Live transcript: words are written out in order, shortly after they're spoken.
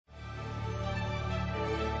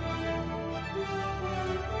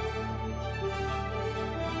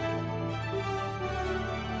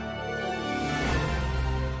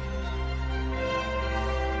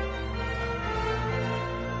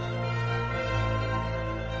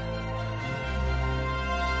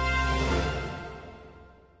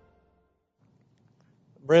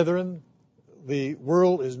Brethren, the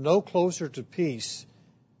world is no closer to peace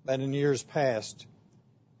than in years past.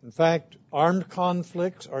 In fact, armed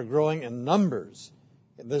conflicts are growing in numbers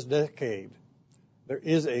in this decade. There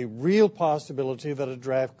is a real possibility that a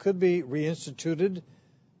draft could be reinstituted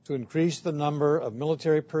to increase the number of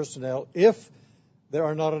military personnel if there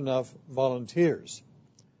are not enough volunteers.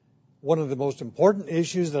 One of the most important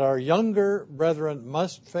issues that our younger brethren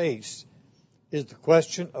must face is the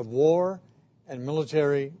question of war and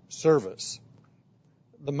military service.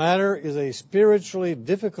 The matter is a spiritually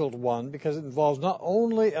difficult one because it involves not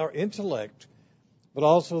only our intellect, but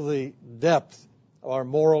also the depth of our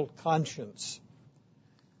moral conscience.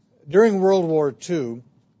 During World War II,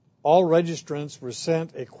 all registrants were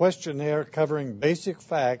sent a questionnaire covering basic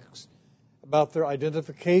facts about their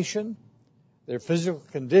identification, their physical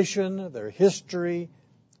condition, their history,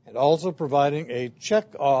 and also providing a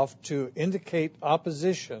check-off to indicate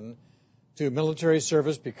opposition to military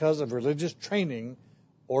service because of religious training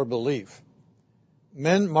or belief.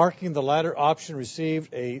 Men marking the latter option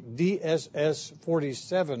received a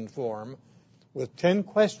DSS-47 form with 10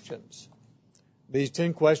 questions. These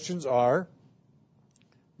 10 questions are: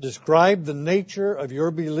 describe the nature of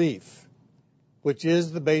your belief, which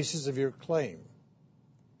is the basis of your claim.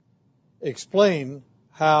 Explain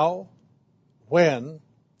how, when,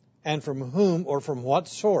 and from whom or from what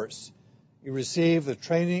source you received the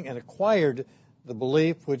training and acquired the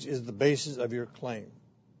belief which is the basis of your claim.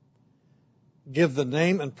 Give the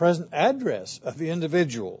name and present address of the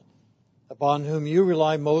individual upon whom you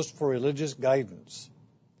rely most for religious guidance.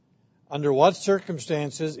 Under what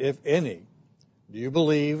circumstances, if any, do you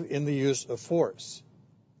believe in the use of force?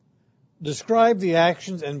 Describe the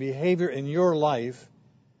actions and behavior in your life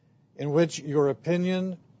in which your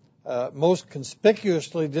opinion most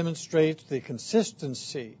conspicuously demonstrates the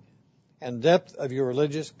consistency and depth of your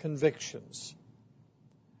religious convictions.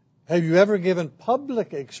 Have you ever given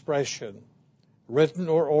public expression, written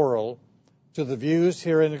or oral, to the views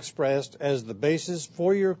herein expressed as the basis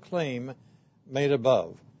for your claim made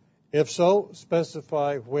above? If so,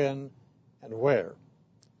 specify when and where.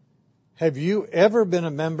 Have you ever been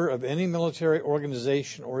a member of any military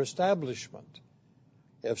organization or establishment?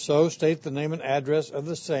 If so, state the name and address of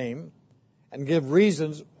the same and give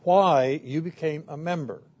reasons why you became a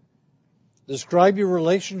member. Describe your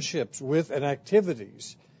relationships with and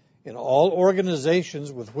activities in all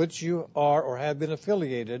organizations with which you are or have been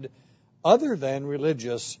affiliated other than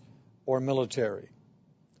religious or military.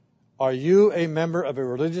 Are you a member of a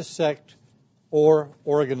religious sect or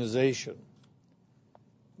organization?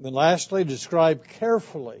 Then lastly, describe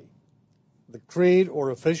carefully the creed or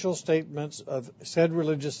official statements of said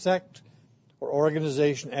religious sect or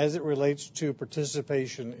organization as it relates to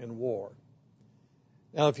participation in war.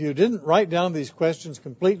 Now, if you didn't write down these questions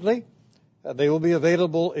completely, they will be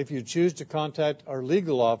available if you choose to contact our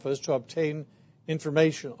legal office to obtain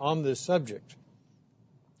information on this subject.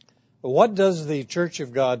 But what does the Church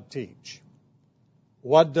of God teach?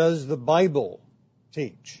 What does the Bible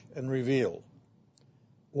teach and reveal?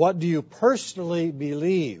 What do you personally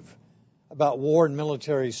believe about war and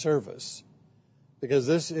military service? Because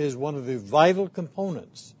this is one of the vital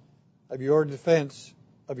components of your defense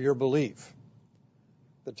of your belief.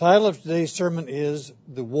 The title of today's sermon is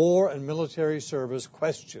The War and Military Service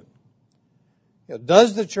Question.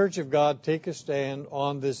 Does the Church of God take a stand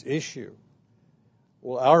on this issue?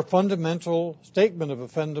 Well, our fundamental statement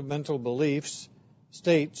of fundamental beliefs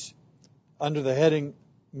states under the heading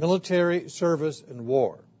Military Service and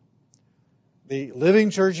War. The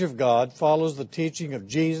living Church of God follows the teaching of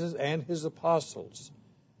Jesus and his apostles.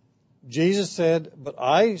 Jesus said, "But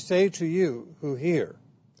I say to you who hear,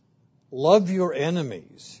 love your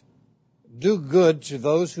enemies, do good to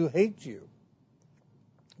those who hate you,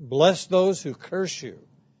 bless those who curse you,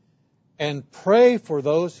 and pray for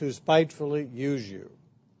those who spitefully use you.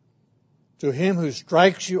 To him who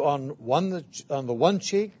strikes you on the one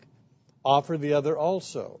cheek, offer the other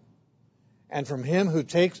also. And from him who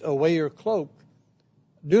takes away your cloak,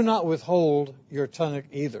 do not withhold your tunic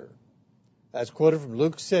either." That's quoted from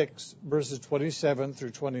Luke 6, verses 27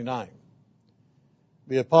 through 29.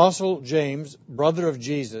 The Apostle James, brother of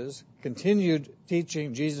Jesus, continued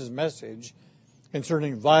teaching Jesus' message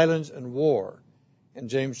concerning violence and war in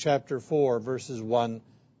James chapter 4, verses 1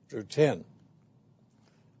 through 10.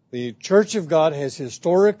 The Church of God has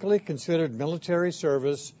historically considered military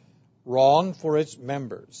service wrong for its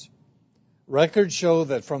members. Records show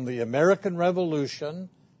that from the American Revolution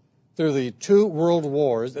through the 2 world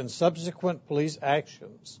wars and subsequent police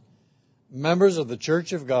actions, members of the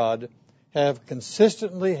Church of God have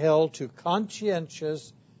consistently held to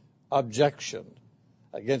conscientious objection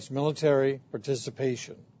against military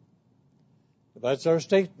participation. That's our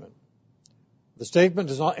statement. The statement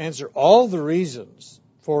does not answer all the reasons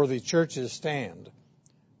for the church's stand,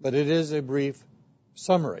 but it is a brief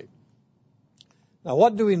summary. Now,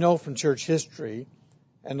 what do we know from church history?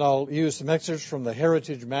 And I'll use some excerpts from the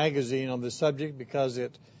Heritage magazine on this subject because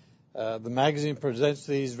the magazine presents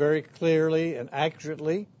these very clearly and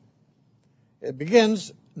accurately. It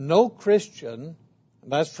begins, no Christian,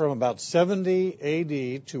 and that's from about 70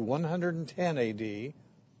 A.D. to 110 A.D.,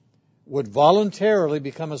 would voluntarily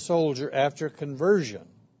become a soldier after conversion.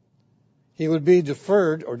 He would be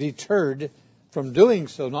deferred or deterred from doing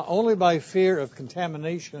so, not only by fear of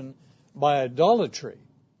contamination by idolatry,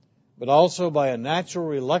 but also by a natural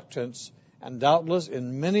reluctance, and doubtless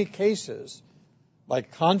in many cases by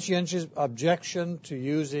conscientious objection to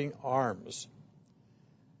using arms.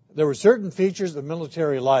 There were certain features of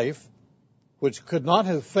military life which could not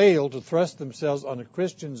have failed to thrust themselves on a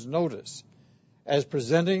Christian's notice as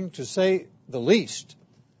presenting, to say the least,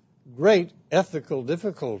 great ethical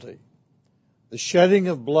difficulty. The shedding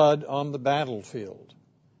of blood on the battlefield,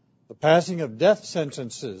 the passing of death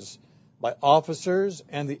sentences by officers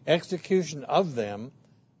and the execution of them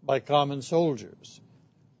by common soldiers,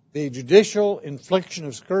 the judicial infliction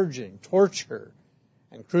of scourging, torture,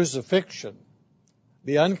 and crucifixion,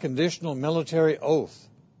 the unconditional military oath,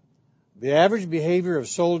 the average behavior of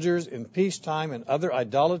soldiers in peacetime and other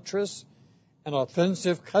idolatrous and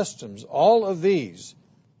offensive customs, all of these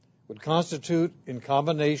would constitute in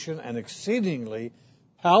combination an exceedingly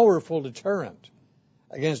powerful deterrent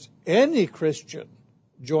against any Christian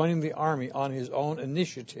joining the army on his own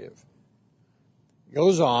initiative. It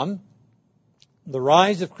goes on, the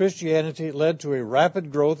rise of Christianity led to a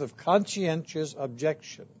rapid growth of conscientious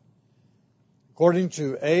objection. According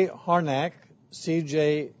to A. Harnack,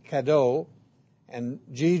 C.J. Cadeau, and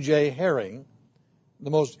G.J. Herring, the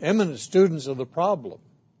most eminent students of the problem,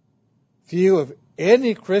 few of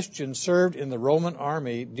any Christian served in the Roman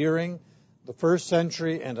army during the first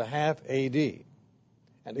century and a half A.D.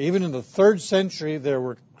 And even in the 3rd century, there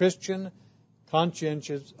were Christian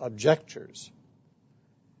conscientious objectors.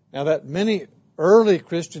 Now, that many early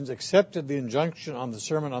Christians accepted the injunction on the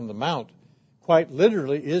Sermon on the Mount quite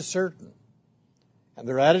literally is certain. And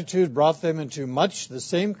their attitude brought them into much the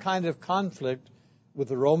same kind of conflict with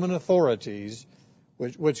the Roman authorities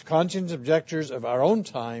which conscience objectors of our own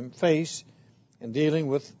time face in dealing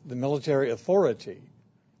with the military authority.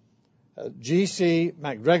 G.C.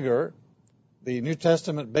 MacGregor, the New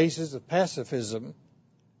Testament basis of pacifism,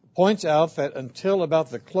 points out that until about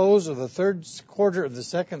the close of the 3rd quarter of the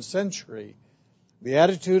 2nd century, the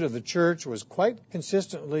attitude of the church was quite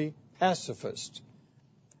consistently pacifist.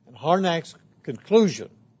 And Harnack's conclusion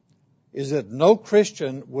is that no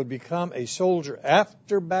Christian would become a soldier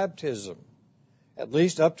after baptism, at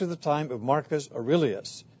least up to the time of Marcus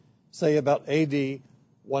Aurelius, say about A.D.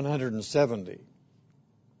 170.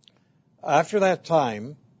 After that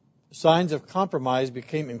time, signs of compromise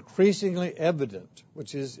became increasingly evident,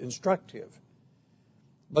 which is instructive.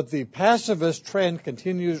 But the pacifist trend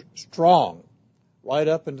continues strong right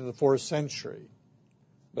up into the 4th century.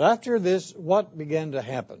 But after this, what began to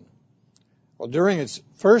happen? Well, during its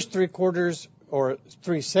first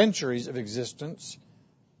 3 centuries of existence,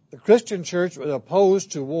 the Christian church was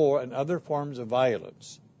opposed to war and other forms of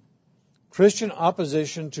violence. Christian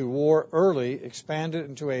opposition to war early expanded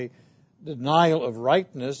into a denial of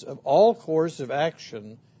rightness of all course of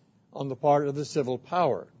action on the part of the civil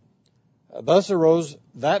power. Thus arose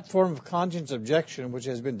that form of conscience objection which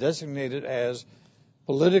has been designated as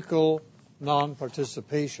political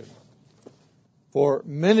non-participation. For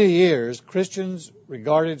many years, Christians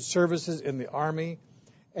regarded services in the army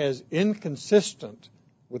as inconsistent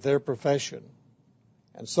with their profession,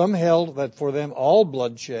 and some held that for them all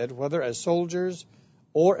bloodshed, whether as soldiers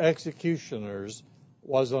or executioners,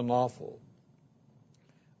 was unlawful.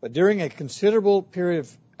 But during a considerable period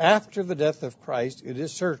after the death of Christ, it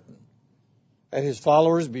is certain that his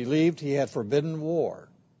followers believed he had forbidden war,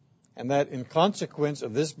 and that in consequence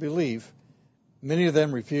of this belief, many of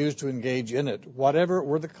them refused to engage in it, whatever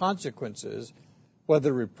were the consequences,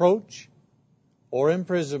 whether reproach or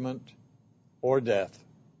imprisonment or death.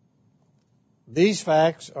 These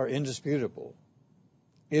facts are indisputable.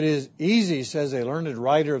 It is easy, says a learned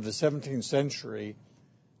writer of the 17th century,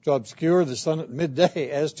 to obscure the sun at midday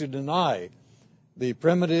as to deny the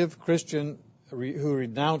primitive Christian who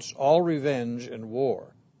renounced all revenge and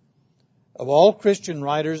war. Of all Christian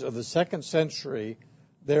writers of the 2nd century,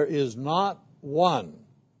 there is not one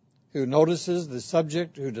who notices the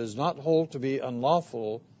subject who does not hold to be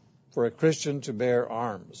unlawful for a Christian to bear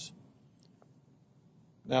arms.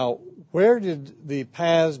 Now, where did the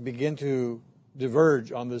paths begin to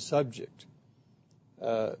diverge on this subject?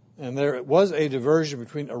 And there was a diversion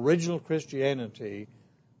between original Christianity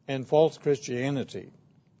and false Christianity.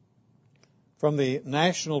 From the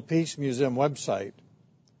National Peace Museum website,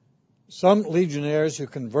 some legionnaires who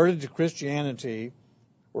converted to Christianity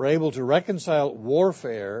were able to reconcile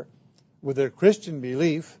warfare with their Christian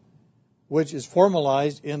belief, which is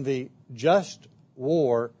formalized in the just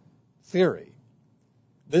war theory.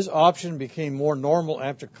 This option became more normal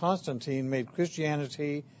after Constantine made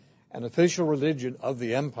Christianity an official religion of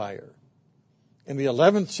the empire. In the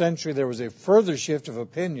 11th century, there was a further shift of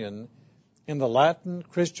opinion in the Latin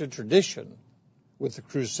Christian tradition, with the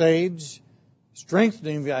Crusades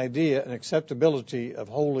strengthening the idea and acceptability of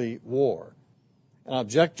holy war, and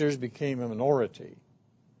objectors became a minority.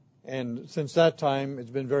 And since that time, it's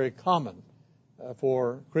been very common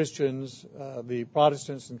for Christians, the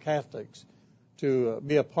Protestants and Catholics, to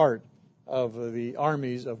be a part of the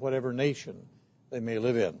armies of whatever nation they may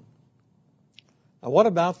live in. Now, what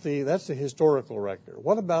about that's the historical record.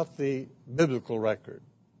 What about the biblical record?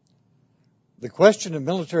 The question of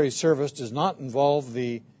military service does not involve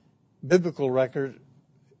the biblical record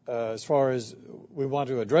as far as we want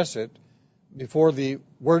to address it before the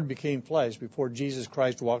Word became flesh, before Jesus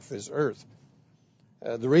Christ walked this earth.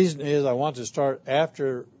 The reason is I want to start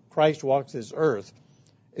after Christ walked this earth,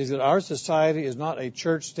 is that our society is not a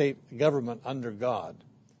church-state government under God.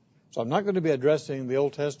 So I'm not going to be addressing the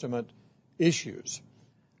Old Testament issues.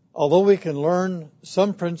 Although we can learn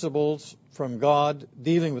some principles from God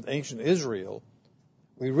dealing with ancient Israel,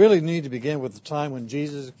 we really need to begin with the time when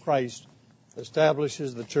Jesus Christ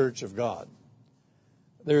establishes the Church of God.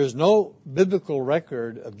 There is no biblical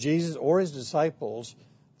record of Jesus or his disciples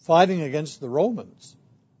fighting against the Romans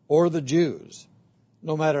or the Jews,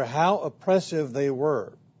 no matter how oppressive they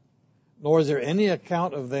were, nor is there any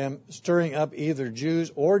account of them stirring up either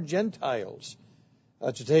Jews or Gentiles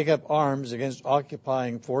to take up arms against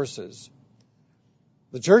occupying forces.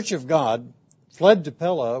 The Church of God fled to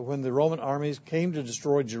Pella when the Roman armies came to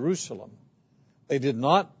destroy Jerusalem. They did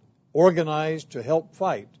not organize to help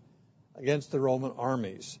fight against the Roman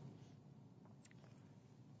armies.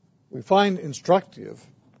 We find instructive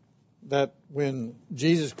that when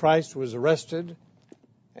Jesus Christ was arrested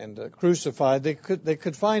and crucified, they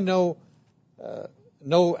could find no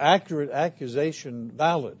accurate accusation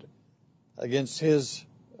valid against his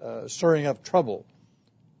stirring up trouble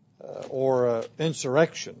or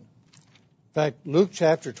insurrection. In fact, Luke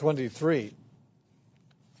chapter 23,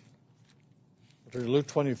 Luke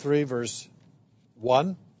 23 verse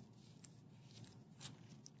 1.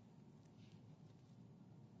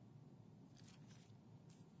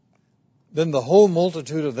 Then the whole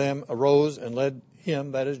multitude of them arose and led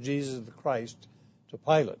him, that is Jesus the Christ, to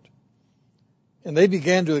Pilate. And they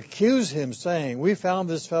began to accuse him, saying, "We found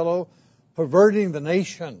this fellow perverting the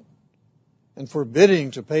nation and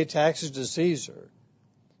forbidding to pay taxes to Caesar,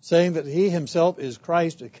 saying that he himself is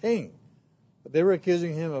Christ, a king." But they were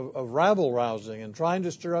accusing him of rabble-rousing and trying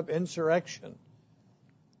to stir up insurrection.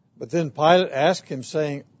 But then Pilate asked him,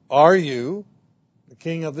 saying, "Are you the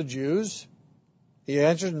king of the Jews?" He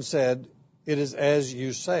answered and said, "It is as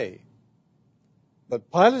you say." But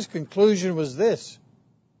Pilate's conclusion was this: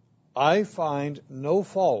 "I find no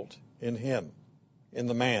fault in him," in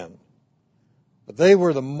the man. But they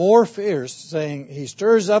were the more fierce, saying, "He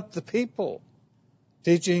stirs up the people,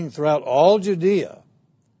 teaching throughout all Judea,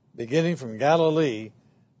 beginning from Galilee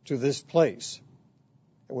to this place."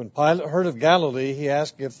 And when Pilate heard of Galilee, he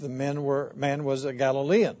asked if the man was a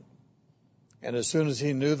Galilean. And as soon as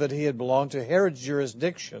he knew that he had belonged to Herod's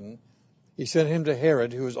jurisdiction, he sent him to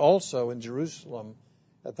Herod, who was also in Jerusalem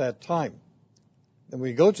at that time. Then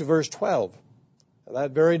we go to verse 12.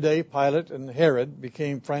 That very day, Pilate and Herod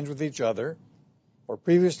became friends with each other, for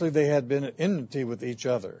previously they had been at enmity with each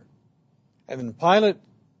other. And then Pilate,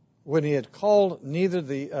 when he had called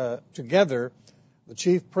together the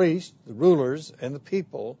chief priests, the rulers, and the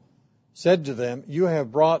people, said to them, "You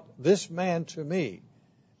have brought this man to me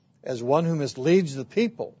as one who misleads the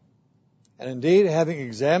people. And indeed, having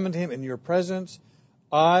examined him in your presence,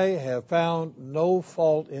 I have found no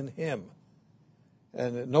fault in him,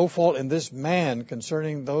 and no fault in this man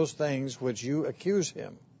concerning those things which you accuse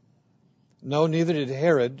him. No, neither did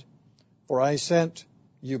Herod, for I sent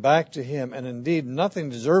you back to him, and indeed nothing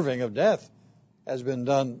deserving of death has been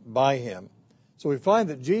done by him." So we find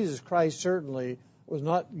that Jesus Christ certainly was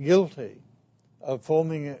not guilty of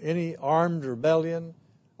foaming any armed rebellion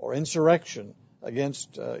or insurrection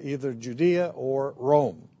against either Judea or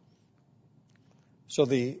Rome. So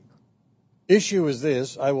the issue is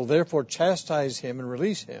this: "I will therefore chastise him and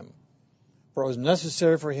release him, for it was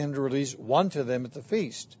necessary for him to release one to them at the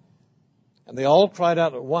feast. And they all cried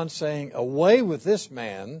out at once, saying, "Away with this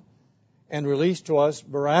man, and release to us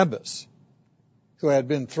Barabbas, who had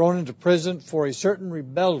been thrown into prison for a certain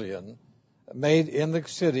rebellion made in the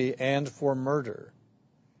city and for murder."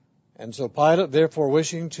 And so Pilate, therefore,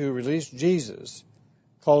 wishing to release Jesus,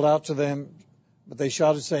 called out to them, but they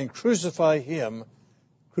shouted, saying, "Crucify him,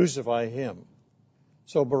 crucify him."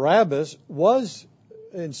 So Barabbas was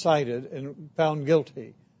incited and found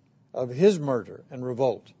guilty of his murder and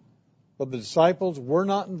revolt. But the disciples were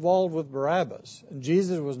not involved with Barabbas, and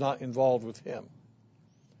Jesus was not involved with him.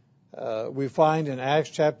 We find in Acts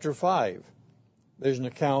chapter 5, there's an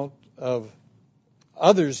account of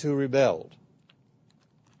others who rebelled.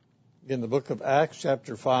 In the book of Acts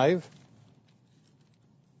chapter 5,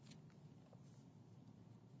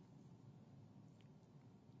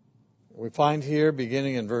 we find here,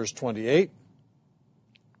 beginning in verse 28,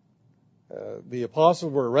 the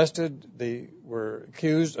apostles were arrested. They were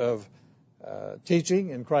accused of teaching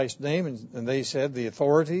in Christ's name, and they said, "The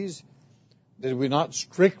authorities, did we not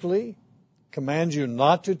strictly command you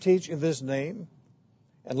not to teach in this name?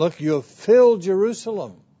 And look, you have filled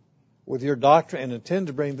Jerusalem with your doctrine and intend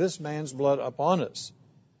to bring this man's blood upon us."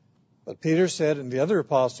 But Peter said, and the other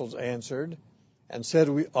apostles answered and said,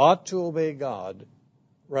 "We ought to obey God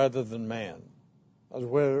rather than man."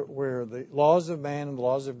 Where the laws of man and the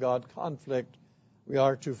laws of God conflict, we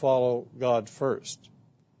are to follow God first.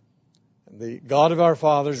 And the God of our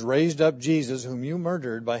fathers raised up Jesus, whom you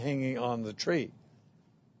murdered by hanging on the tree.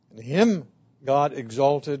 And him God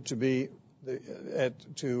exalted to be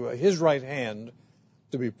to his right hand,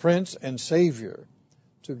 to be Prince and Savior,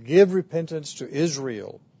 to give repentance to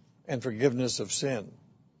Israel and forgiveness of sin.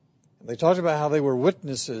 And they talked about how they were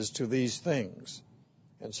witnesses to these things.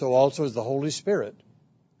 And so also is the Holy Spirit,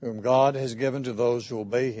 whom God has given to those who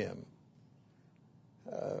obey him.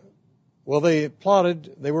 They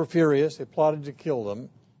plotted, they were furious, they plotted to kill them.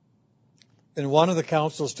 And one of the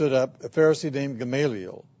council stood up, a Pharisee named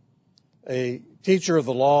Gamaliel, a teacher of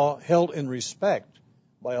the law held in respect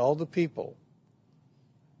by all the people.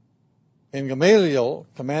 And Gamaliel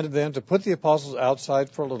commanded them to put the apostles outside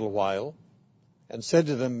for a little while and said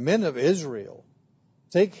to them, "Men of Israel,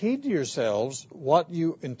 take heed to yourselves what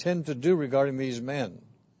you intend to do regarding these men.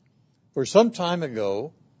 For some time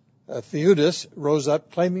ago, Theudas rose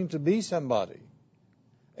up claiming to be somebody.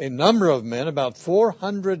 A number of men, about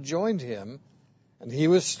 400, joined him, and he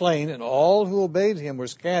was slain, and all who obeyed him were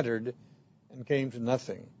scattered and came to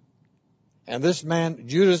nothing. And this man,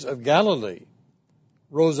 Judas of Galilee,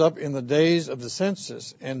 rose up in the days of the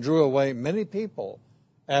census and drew away many people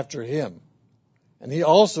after him. And he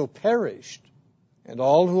also perished, and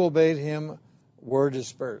all who obeyed him were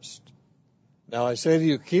dispersed. Now I say to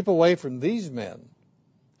you, keep away from these men,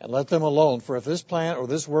 and let them alone. For if this plan or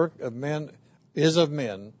this work of men is of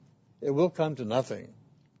men, it will come to nothing.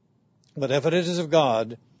 But if it is of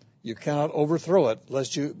God, you cannot overthrow it,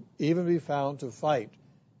 lest you even be found to fight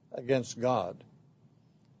against God."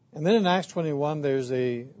 And then in Acts 21, there's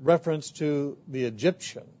a reference to the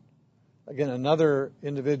Egyptian. Again, another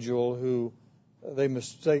individual who they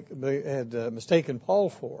had mistaken Paul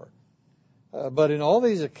for. But in all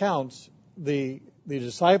these accounts, the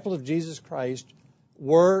disciples of Jesus Christ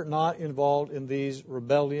were not involved in these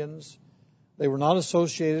rebellions. They were not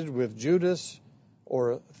associated with Judas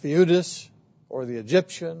or Theudas or the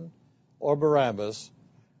Egyptian or Barabbas.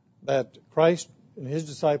 That Christ and his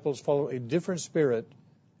disciples follow a different spirit,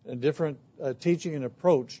 a different teaching and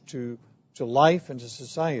approach to life and to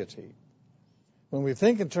society. When we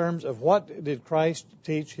think in terms of what did Christ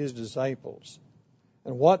teach his disciples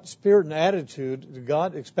and what spirit and attitude did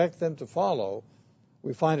God expect them to follow,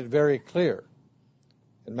 we find it very clear.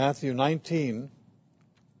 In Matthew 19,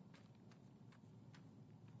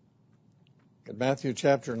 in Matthew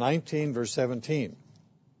chapter 19, verse 17.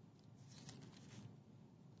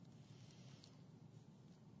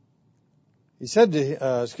 He said to,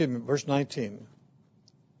 verse 19.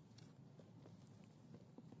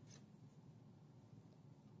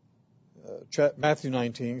 Matthew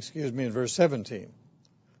 19, in verse 17.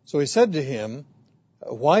 So he said to him,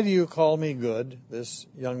 "Why do you call me good?" This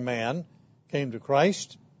young man came to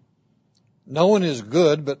Christ. "No one is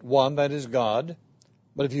good but one, that is God.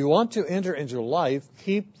 But if you want to enter into life,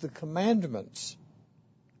 keep the commandments."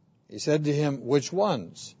 He said to him, "Which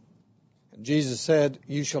ones?" And Jesus said,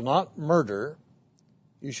 "You shall not murder,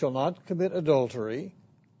 you shall not commit adultery,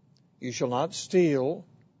 you shall not steal,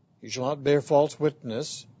 you shall not bear false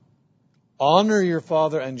witness, honor your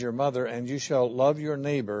father and your mother, and you shall love your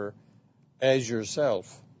neighbor as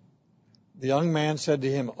yourself." The young man said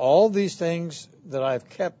to him, all these things that I have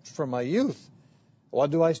kept from my youth, what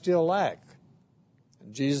do I still lack?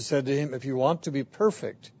 And Jesus said to him, if you want to be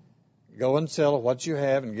perfect, go and sell what you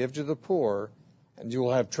have and give to the poor, and you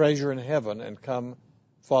will have treasure in heaven, and come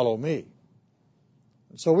follow me.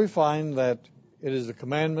 And so we find that it is the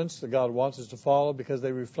commandments that God wants us to follow because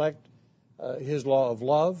they reflect his law of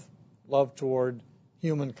love, love toward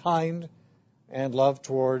humankind, and love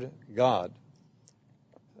toward God.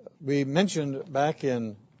 We mentioned back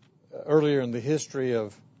in earlier in the history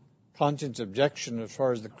of conscience objection as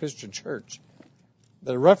far as the Christian church,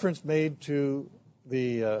 the reference made to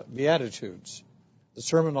the Beatitudes, the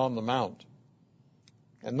Sermon on the Mount.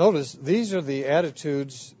 And notice, these are the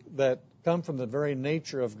attitudes that come from the very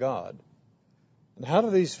nature of God. And how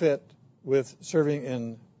do these fit with serving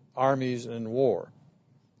in armies and war?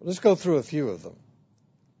 Let's go through a few of them.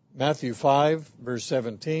 Matthew 5, verse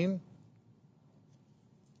 17.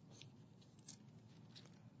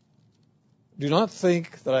 Do not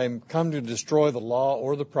think that I am come to destroy the law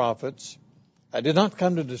or the prophets. I did not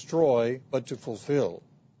come to destroy, but to fulfill.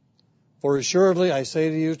 For assuredly I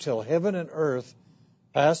say to you, till heaven and earth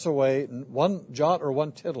pass away, one jot or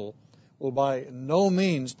one tittle will by no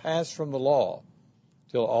means pass from the law,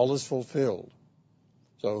 till all is fulfilled.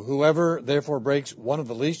 So whoever therefore breaks one of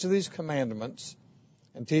the least of these commandments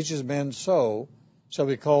and teaches men so shall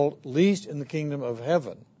be called least in the kingdom of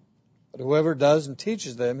heaven. But whoever does and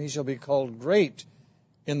teaches them, he shall be called great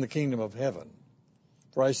in the kingdom of heaven.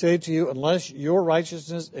 For I say to you, unless your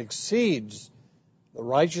righteousness exceeds the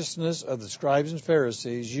righteousness of the scribes and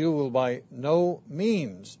Pharisees, you will by no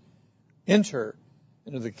means enter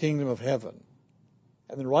into the kingdom of heaven.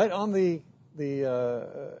 And then right on the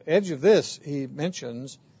edge of this, he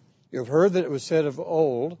mentions, you have heard that it was said of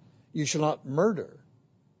old, you shall not murder.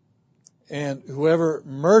 And whoever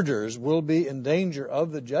murders will be in danger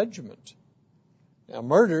of the judgment. Now,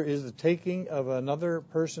 murder is the taking of another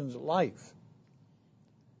person's life.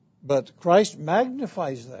 But Christ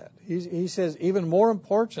magnifies that. He says, even more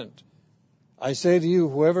important, I say to you,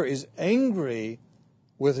 whoever is angry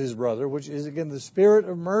with his brother, which is again the spirit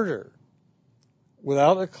of murder,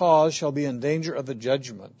 without a cause shall be in danger of the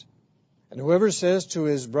judgment. And whoever says to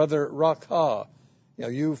his brother, Rakah,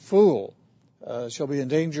 you fool, shall be in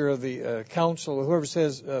danger of the council. Whoever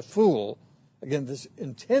says fool, again, this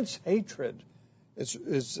intense hatred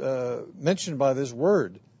is mentioned by this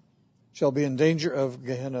word, shall be in danger of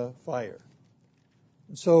Gehenna fire.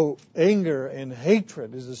 And so anger and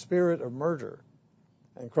hatred is the spirit of murder.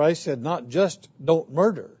 And Christ said not just don't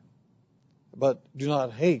murder, but do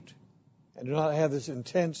not hate and do not have this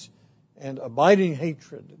intense and abiding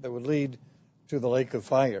hatred that would lead to the lake of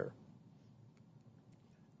fire.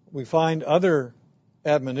 We find other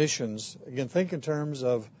admonitions, again, think in terms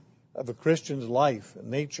of a Christian's life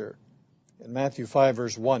and nature in Matthew 5,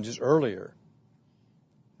 verse 1, just earlier.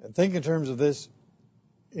 And think in terms of this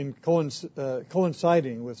in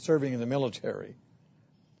coinciding with serving in the military.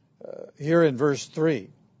 Here in verse 3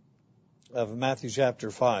 of Matthew chapter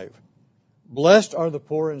 5, blessed are the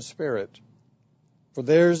poor in spirit, for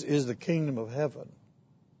theirs is the kingdom of heaven.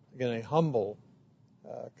 Again, a humble,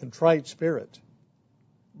 contrite spirit.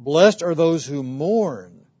 Blessed are those who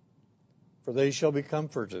mourn, for they shall be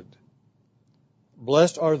comforted.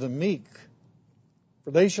 Blessed are the meek,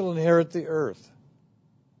 for they shall inherit the earth.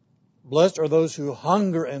 Blessed are those who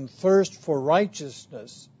hunger and thirst for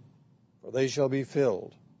righteousness, for they shall be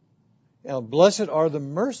filled. And blessed are the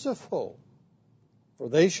merciful, for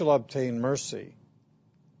they shall obtain mercy.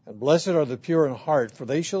 And blessed are the pure in heart, for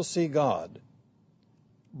they shall see God.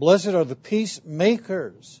 Blessed are the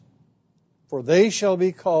peacemakers, for they shall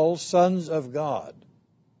be called sons of God.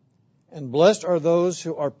 And blessed are those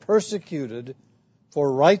who are persecuted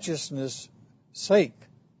for righteousness' sake,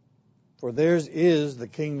 for theirs is the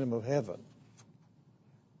kingdom of heaven.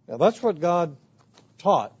 Now that's what God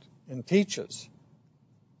taught and teaches.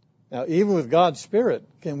 Now even with God's Spirit,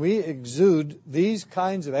 can we exude these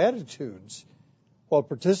kinds of attitudes while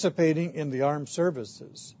participating in the armed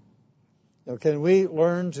services? Now, can we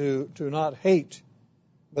learn to not hate,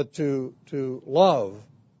 but to love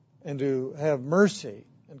and to have mercy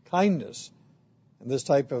and kindness in this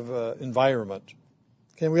type of environment?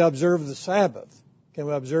 Can we observe the Sabbath? Can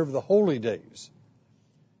we observe the holy days?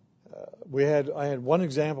 I had one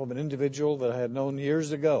example of an individual that I had known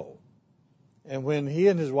years ago. And when he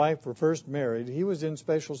and his wife were first married, he was in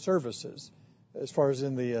special services as far as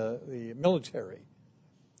in the military.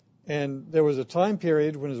 And there was a time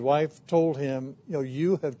period when his wife told him,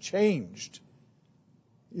 you have changed.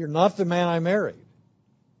 You're not the man I married.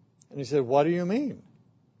 And he said, what do you mean?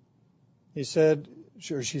 She said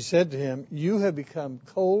to him, you have become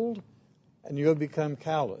cold and you have become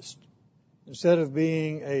calloused. Instead of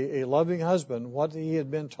being a loving husband, what he had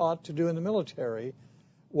been taught to do in the military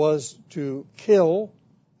was to kill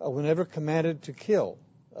whenever commanded to kill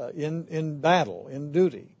in battle, in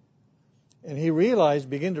duty. And he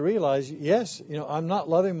began to realize, yes, I'm not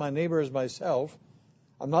loving my neighbor as myself.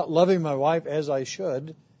 I'm not loving my wife as I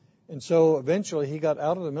should. And so eventually he got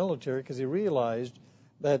out of the military because he realized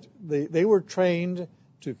that they were trained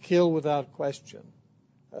to kill without question.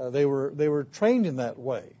 They were trained in that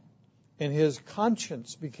way. And his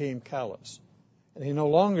conscience became callous. And he no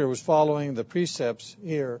longer was following the precepts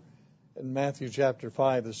here in Matthew chapter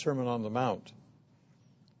 5, the Sermon on the Mount.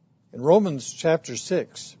 In Romans chapter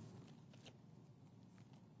 6,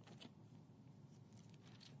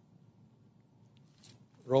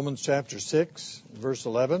 verse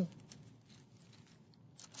 11.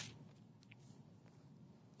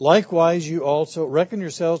 Likewise, you also reckon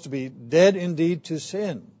yourselves to be dead indeed to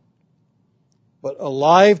sin, but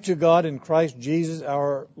alive to God in Christ Jesus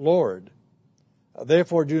our Lord.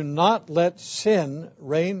 Therefore, do not let sin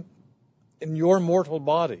reign in your mortal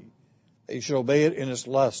body, that you should obey it in its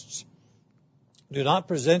lusts. Do not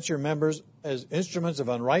present your members as instruments of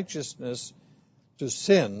unrighteousness to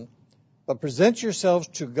sin, but present yourselves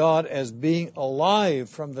to God as being alive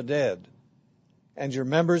from the dead, and your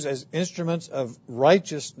members as instruments of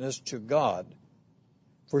righteousness to God.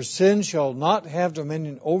 For sin shall not have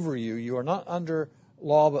dominion over you. You are not under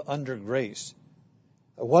law, but under grace.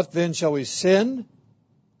 What then shall we sin?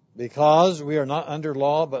 Because we are not under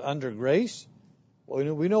law, but under grace?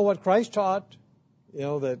 Well, we know what Christ taught,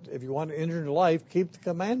 that if you want to enter into life, keep the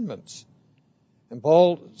commandments. And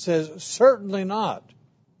Paul says, certainly not.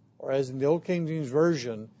 Or as in the Old King James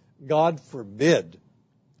Version, God forbid.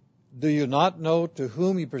 Do you not know to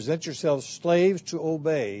whom you present yourselves slaves to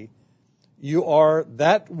obey? You are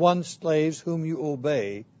that one slaves whom you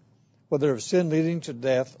obey, whether of sin leading to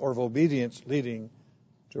death or of obedience leading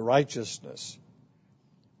to righteousness.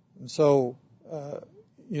 And so,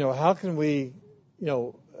 how can we,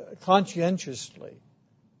 conscientiously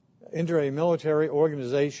enter a military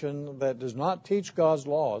organization that does not teach God's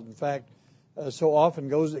laws? In fact, so often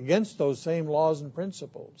goes against those same laws and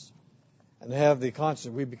principles, and have the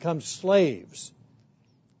conscience. We become slaves.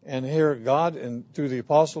 And here God, and through the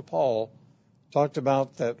Apostle Paul, talked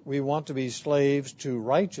about that we want to be slaves to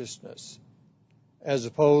righteousness as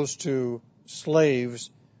opposed to slaves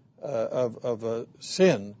of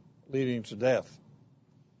sin leading to death.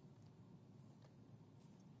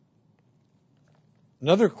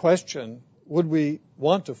 Another question, would we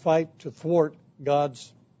want to fight to thwart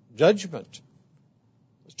God's judgment?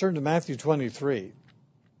 Let's turn to Matthew 23.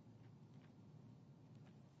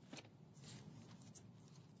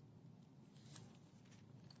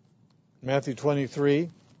 Matthew 23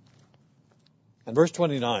 and verse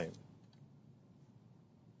 29.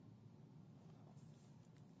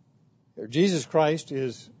 Here, Jesus Christ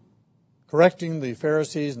is correcting the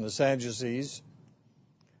Pharisees and the Sadducees.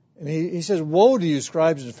 And he says, woe to you,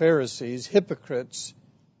 scribes and Pharisees, hypocrites,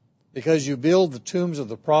 because you build the tombs of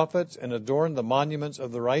the prophets and adorn the monuments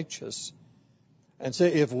of the righteous, and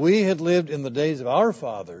say, if we had lived in the days of our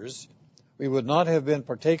fathers, we would not have been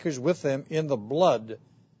partakers with them in the blood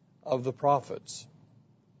of the prophets.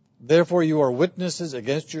 Therefore you are witnesses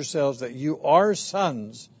against yourselves that you are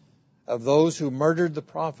sons of those who murdered the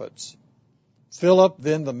prophets. Fill up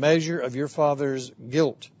then the measure of your father's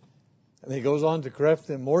guilt. And he goes on to correct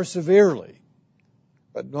them more severely.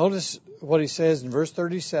 But notice what he says in verse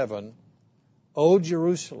 37, O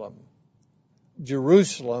Jerusalem,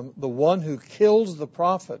 Jerusalem, the one who kills the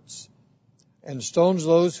prophets and stones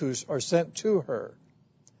those who are sent to her.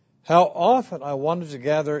 How often I wanted to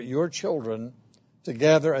gather your children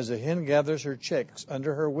together as a hen gathers her chicks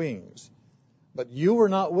under her wings, but you were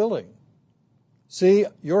not willing. See,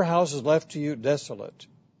 your house is left to you desolate.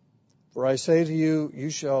 For I say to you, you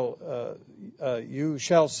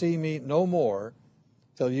shall see me no more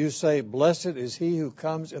till you say, blessed is he who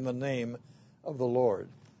comes in the name of the Lord.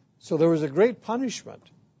 So there was a great punishment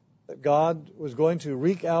that God was going to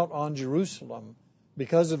wreak out on Jerusalem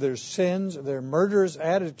because of their sins, their murderous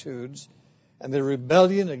attitudes, and their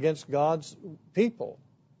rebellion against God's people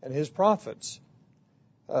and his prophets.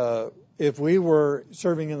 If we were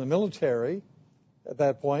serving in the military at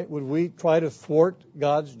that point, would we try to thwart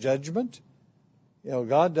God's judgment?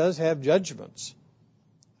 God does have judgments.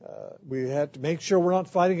 We have to make sure we're not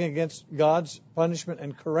fighting against God's punishment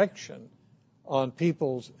and correction on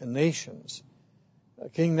peoples and nations.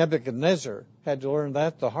 King Nebuchadnezzar had to learn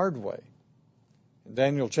that the hard way. In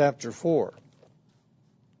Daniel chapter 4,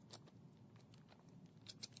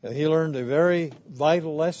 he learned a very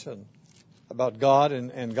vital lesson about God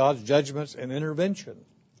and God's judgments and intervention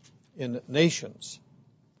in nations.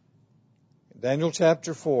 Daniel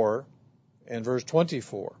chapter 4 and verse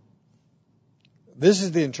 24. This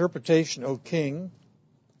is the interpretation, O king,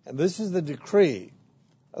 and this is the decree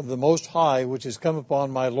of the Most High, which has come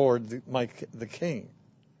upon my Lord, the king.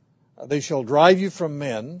 They shall drive you from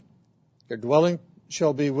men. Your dwelling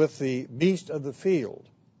shall be with the beast of the field.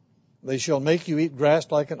 They shall make you eat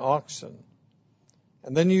grass like an oxen.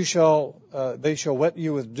 And then they shall wet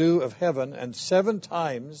you with dew of heaven, and 7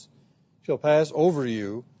 times shall pass over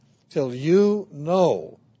you, till you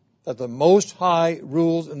know that the Most High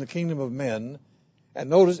rules in the kingdom of men, and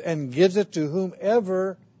notice, and gives it to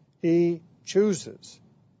whomever he chooses.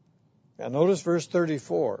 Now notice verse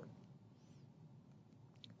 34.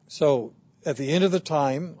 So, at the end of the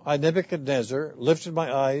time, I, Nebuchadnezzar, lifted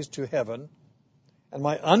my eyes to heaven, and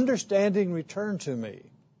my understanding returned to me.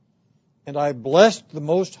 And I blessed the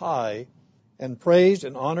Most High, and praised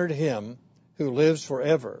and honored him who lives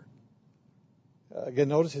forever. Again,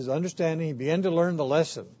 notice his understanding. He began to learn the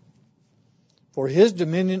lesson. For his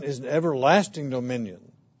dominion is an everlasting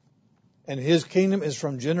dominion, and his kingdom is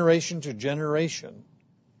from generation to generation.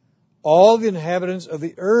 All the inhabitants of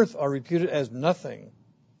the earth are reputed as nothing.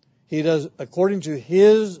 He does according to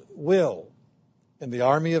his will in the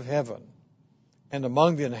army of heaven and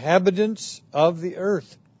among the inhabitants of the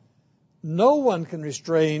earth. No one can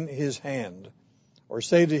restrain his hand or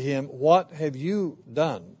say to him, what have you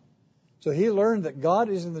done? So he learned that God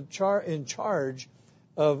is in charge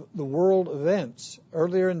of the world events.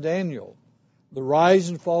 Earlier in Daniel, the rise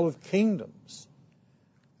and fall of kingdoms.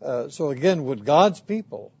 So again, would God's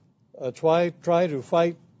people try to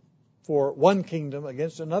fight for one kingdom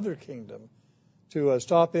against another kingdom to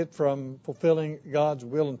stop it from fulfilling God's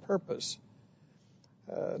will and purpose?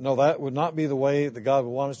 No, that would not be the way that God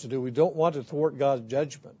would want us to do. We don't want to thwart God's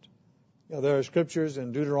judgment. There are scriptures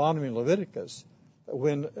in Deuteronomy and Leviticus that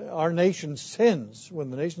when our nation sins, when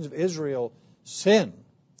the nations of Israel sin,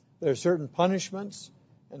 there are certain punishments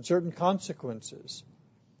and certain consequences.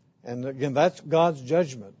 And again, that's God's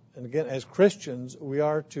judgment. And again, as Christians, we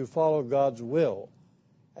are to follow God's will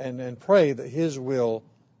and pray that his will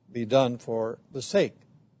be done for the sake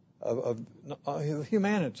of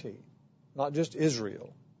humanity, not just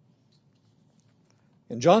Israel.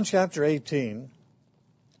 In John chapter 18,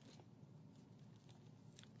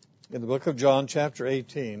 in the book of John chapter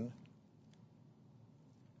 18,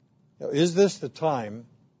 is this the time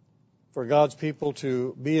for God's people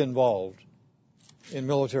to be involved in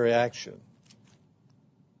military action?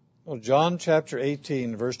 Well, John chapter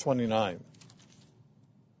 18, verse 29.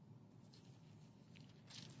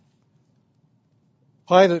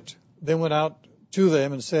 Pilate then went out to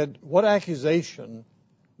them and said, what accusation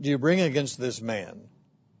do you bring against this man?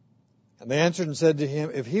 And they answered and said to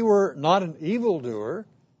him, if he were not an evildoer,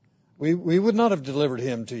 we would not have delivered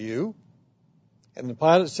him to you. And the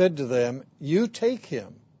Pilate said to them, you take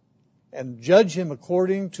him and judge him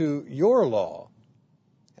according to your law.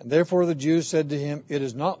 And therefore the Jews said to him, it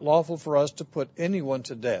is not lawful for us to put anyone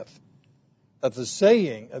to death, that the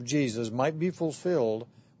saying of Jesus might be fulfilled,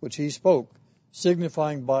 which he spoke,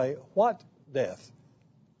 signifying by what death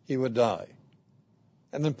he would die.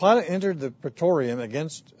 And then Pilate entered the praetorium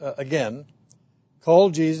again,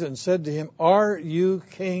 called Jesus and said to him, are you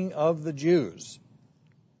king of the Jews?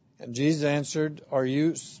 And Jesus answered, are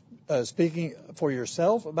you speaking for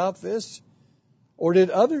yourself about this? Or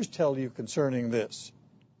did others tell you concerning this,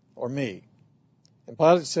 or me? And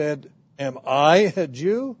Pilate said, am I a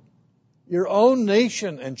Jew? Your own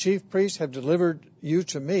nation and chief priests have delivered you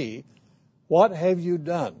to me. What have you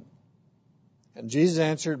done? And Jesus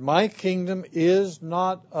answered, my kingdom is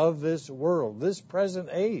not of this world, this present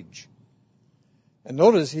age. And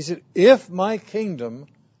notice, he said, if my kingdom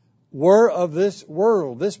were of this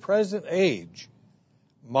world, this present age,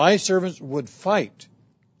 my servants would fight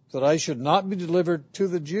that I should not be delivered to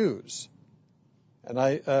the Jews.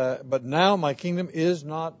 But now my kingdom is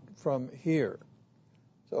not from here.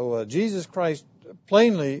 So Jesus Christ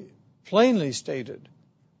plainly stated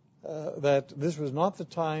that this was not the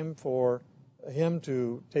time for him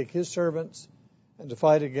to take his servants and to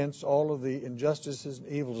fight against all of the injustices and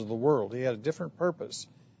evils of the world. He had a different purpose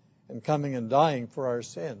in coming and dying for our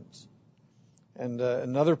sins. And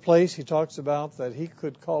another place he talks about that he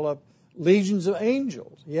could call up legions of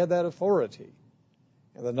angels. He had that authority.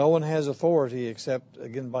 And that no one has authority except,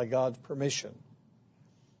 again, by God's permission.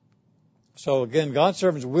 So again, God's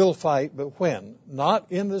servants will fight, but when?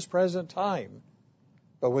 Not in this present time,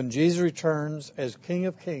 but when Jesus returns as King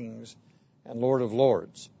of Kings and Lord of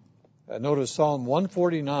Lords. Notice Psalm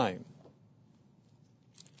 149.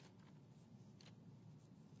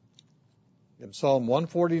 in Psalm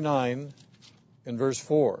 149 in verse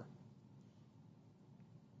 4.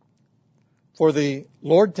 For the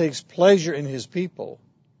Lord takes pleasure in his people.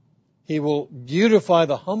 He will beautify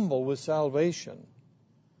the humble with salvation.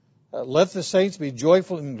 Let the saints be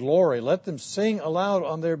joyful in glory. Let them sing aloud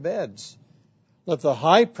on their beds. Let the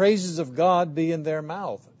high praises of God be in their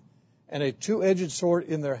mouth, and a two-edged sword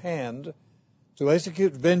in their hand, to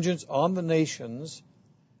execute vengeance on the nations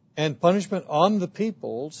and punishment on the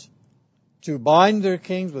peoples, to bind their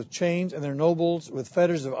kings with chains and their nobles with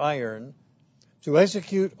fetters of iron, to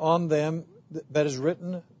execute on them that is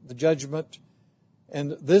written the judgment,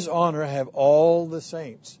 and this honor have all the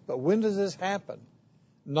saints. But when does this happen?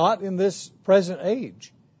 Not in this present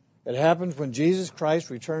age. It happens when Jesus Christ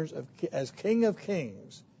returns as King of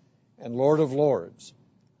Kings and Lord of Lords.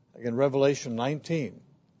 Again, Revelation 19.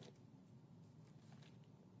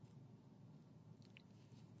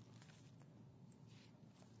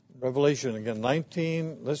 Revelation, again,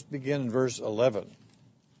 19, let's begin in verse 11.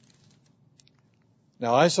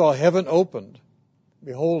 Now I saw heaven opened.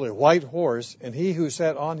 Behold, a white horse, and he who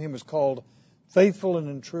sat on him is called Faithful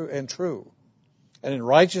and True. And in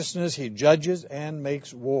righteousness he judges and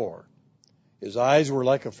makes war. His eyes were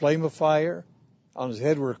like a flame of fire. On his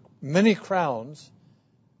head were many crowns,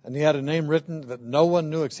 and he had a name written that no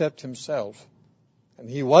one knew except himself. And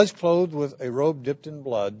he was clothed with a robe dipped in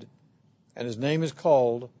blood, and his name is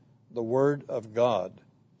called the Word of God.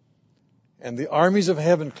 And the armies of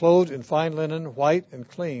heaven, clothed in fine linen, white and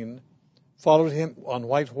clean, followed him on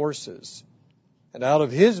white horses. And out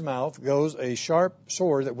of his mouth goes a sharp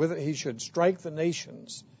sword, that with it he should strike the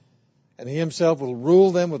nations. And he himself will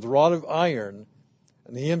rule them with a rod of iron.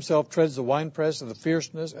 And he himself treads the winepress of the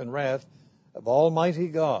fierceness and wrath of Almighty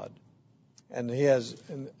God. And he has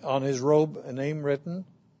on his robe a name written,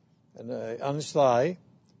 and on his thigh,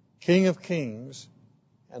 King of Kings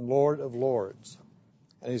and Lord of Lords.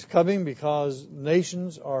 And he's coming because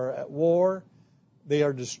nations are at war. They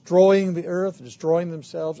are destroying the earth, destroying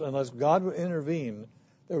themselves. Unless God would intervene,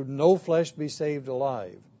 there would no flesh be saved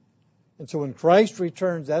alive. And so when Christ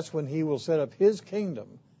returns, that's when he will set up his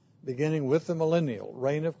kingdom, beginning with the millennial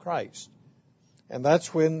reign of Christ. And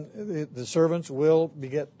that's when the servants will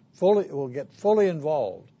get fully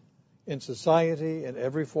involved in society in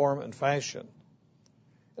every form and fashion.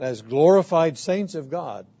 And as glorified saints of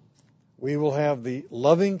God, we will have the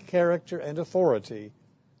loving character and authority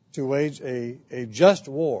to wage a just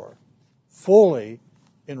war, fully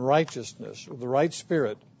in righteousness, with the right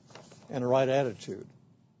spirit and a right attitude.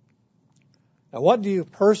 Now, what do you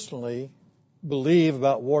personally believe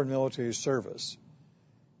about war and military service?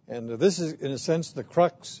 And this is, in a sense, the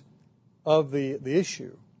crux of the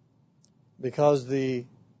issue, because the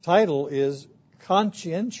title is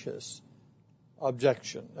conscientious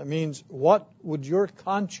objection. That means, what would your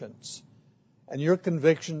conscience and your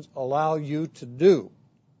convictions allow you to do?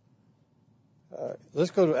 Let's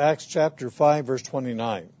go to Acts chapter 5, verse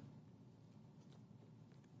 29.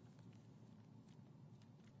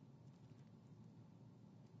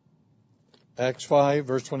 Acts 5,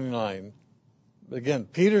 verse 29. Again,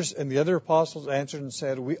 Peter and the other apostles answered and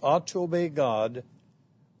said, we ought to obey God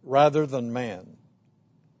rather than man.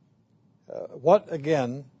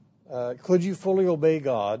 Could you fully obey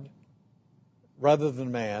God rather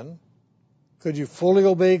than man? Could you fully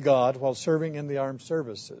obey God while serving in the armed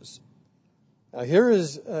services? Now, here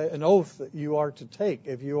is an oath that you are to take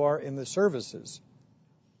if you are in the services.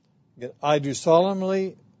 I do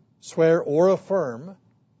solemnly swear or affirm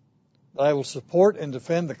that I will support and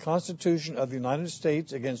defend the Constitution of the United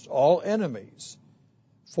States against all enemies,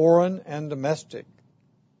 foreign and domestic,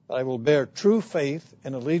 that I will bear true faith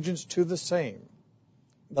and allegiance to the same,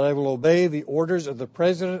 that I will obey the orders of the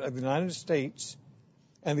President of the United States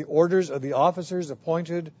and the orders of the officers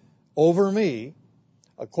appointed over me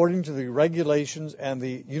according to the regulations and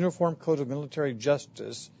the Uniform Code of Military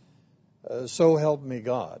Justice, so help me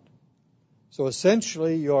God. So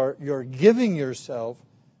essentially, you're giving yourself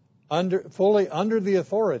fully under the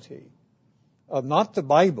authority of not the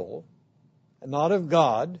Bible, and not of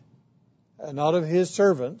God, and not of his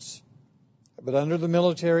servants, but under the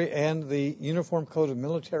military and the Uniform Code of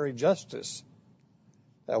Military Justice.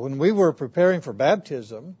 When we were preparing for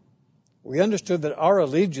baptism, we understood that our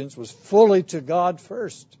allegiance was fully to God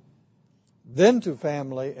first, then to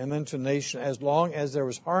family, and then to nation, as long as there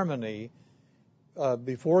was harmony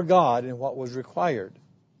before God in what was required.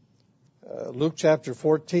 Luke chapter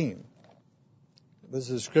 14.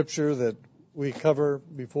 This is scripture that we cover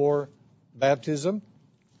before baptism.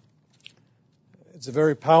 It's a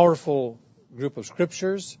very powerful group of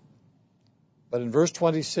scriptures. But in verse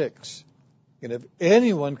 26, and if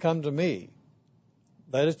anyone come to me,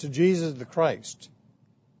 that is to Jesus the Christ,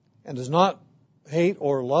 and does not hate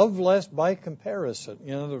or love less by comparison,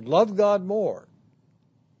 love God more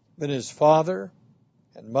than his father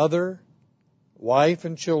and mother, wife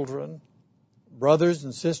and children, brothers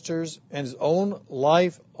and sisters, and his own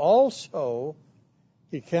life also,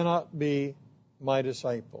 he cannot be my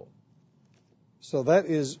disciple. So that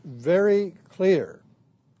is very clear,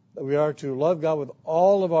 that we are to love God with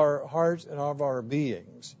all of our hearts and all of our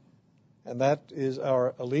beings. And that is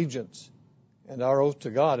our allegiance and our oath to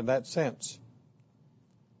God in that sense.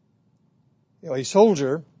 A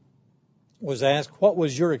soldier was asked, what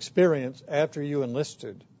was your experience after you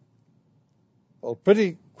enlisted? Well,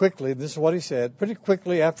 pretty quickly, this is what he said, pretty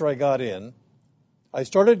quickly after I got in, I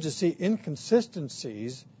started to see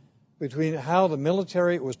inconsistencies between how the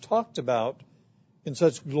military was talked about in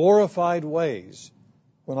such glorified ways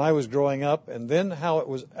when I was growing up, and then how it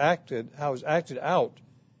was acted out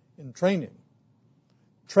in training.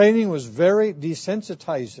 Training was very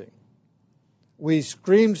desensitizing. We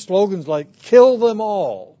screamed slogans like, kill them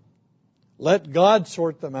all, let God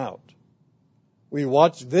sort them out. We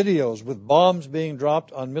watched videos with bombs being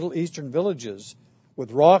dropped on Middle Eastern villages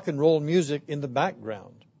with rock and roll music in the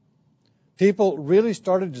background. People really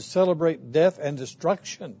started to celebrate death and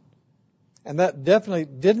destruction. And that definitely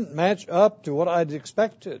didn't match up to what I'd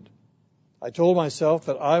expected. I told myself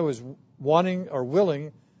that I was wanting or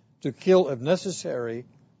willing to kill if necessary,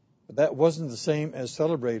 but that wasn't the same as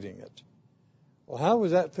celebrating it. Well, how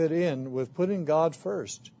does that fit in with putting God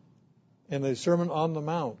first in the Sermon on the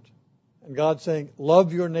Mount? And God saying,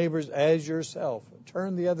 love your neighbors as yourself.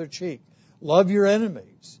 Turn the other cheek. Love your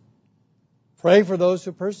enemies. Pray for those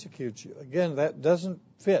who persecute you. Again, that doesn't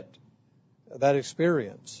fit that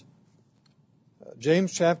experience.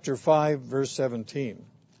 James chapter 5, verse 17.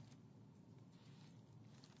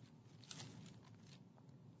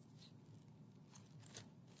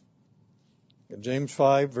 James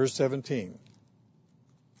 5, verse 17.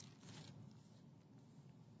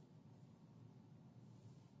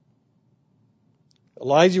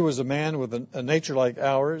 Elijah was a man with a nature like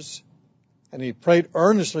ours, and he prayed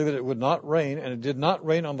earnestly that it would not rain, and it did not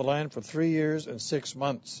rain on the land for 3 years and 6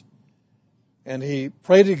 months. And he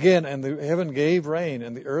prayed again, and the heaven gave rain,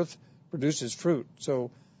 and the earth produces fruit.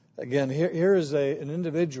 So, again, here is an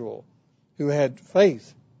individual who had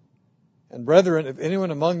faith. And brethren, if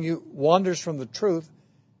anyone among you wanders from the truth,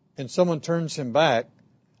 and someone turns him back,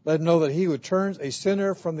 let him know that he who turns a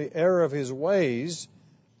sinner from the error of his ways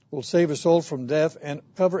will save a soul from death and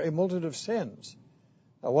cover a multitude of sins.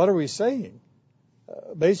 Now, what are we saying?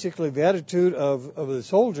 Basically, the attitude of the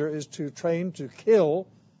soldier is to train to kill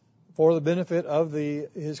for the benefit of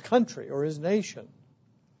his country or his nation.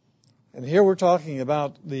 And here we're talking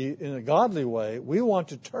about in a godly way, we want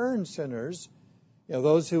to turn sinners,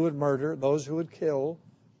 those who would murder, those who would kill,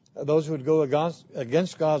 those who would go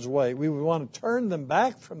against God's way. We would want to turn them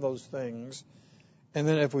back from those things. And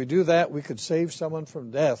then if we do that, we could save someone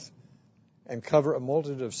from death and cover a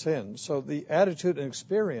multitude of sins. So the attitude and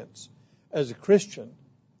experience as a Christian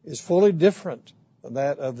is fully different than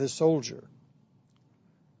that of this soldier.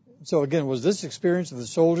 So again, was this experience of the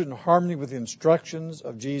soldier in harmony with the instructions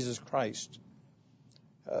of Jesus Christ?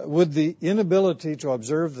 Would the inability to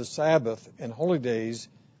observe the Sabbath and holy days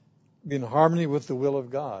be in harmony with the will of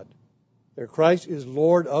God? Christ is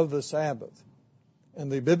Lord of the Sabbath. And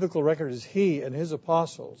the biblical record is he and his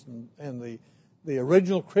apostles and the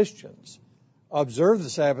original Christians observed the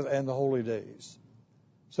Sabbath and the holy days.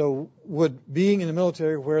 So would being in the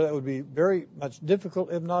military, where that would be very much difficult,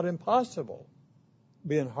 if not impossible,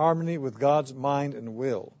 be in harmony with God's mind and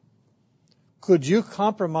will? Could you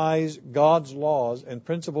compromise God's laws and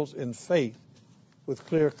principles in faith with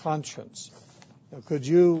clear conscience? Now, could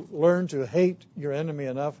you learn to hate your enemy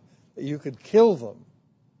enough that you could kill them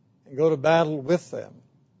and go to battle with them?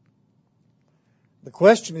 The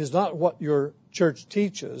question is not what your church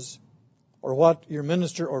teaches or what your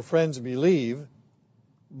minister or friends believe,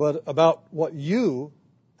 but about what you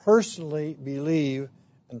personally believe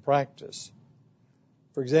and practice.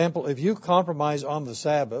 For example, if you compromise on the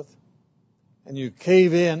Sabbath and you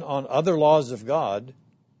cave in on other laws of God,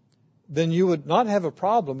 then you would not have a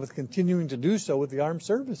problem with continuing to do so with the armed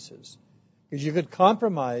services, because you could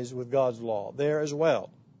compromise with God's law there as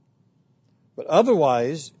well. But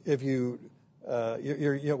otherwise, if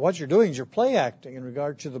what you're doing is you're play acting in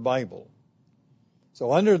regard to the Bible.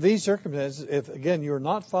 So under these circumstances, if again you're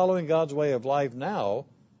not following God's way of life now,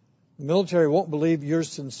 the military won't believe you're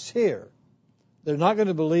sincere. They're not going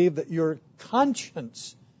to believe that your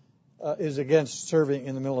conscience is against serving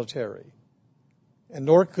in the military. And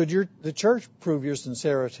nor could the church prove your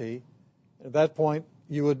sincerity. At that point,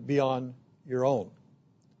 you would be on your own.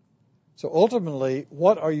 So ultimately,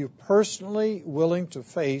 what are you personally willing to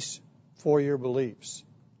face for your beliefs?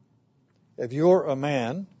 If you're a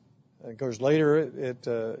man, of course later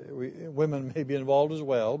women may be involved as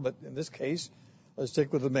well, but in this case, let's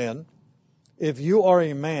stick with the men. If you are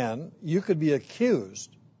a man, you could be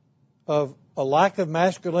accused of a lack of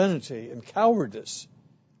masculinity and cowardice.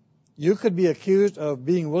 You could be accused of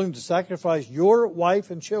being willing to sacrifice your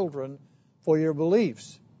wife and children for your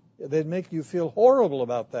beliefs. They'd make you feel horrible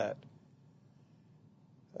about that.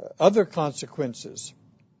 Other consequences.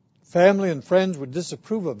 Family and friends would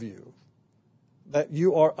disapprove of you, that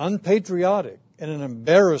you are unpatriotic and an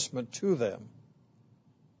embarrassment to them.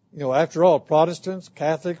 After all, Protestants,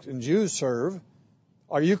 Catholics, and Jews serve.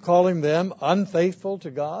 Are you calling them unfaithful to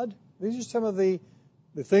God? These are some of the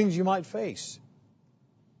things you might face.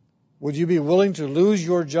 Would you be willing to lose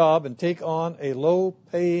your job and take on a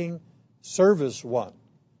low-paying service one?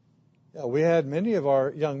 We had many of our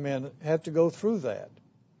young men have to go through that.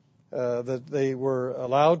 That they were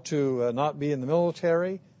allowed to not be in the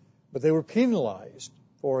military, but they were penalized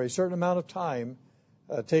for a certain amount of time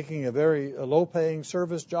taking a very low-paying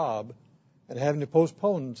service job and having to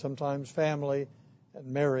postpone sometimes family and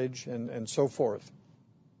marriage and so forth.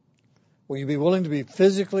 Will you be willing to be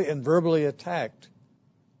physically and verbally attacked?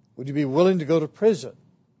 Would you be willing to go to prison?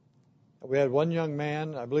 We had one young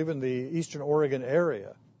man, I believe in the Eastern Oregon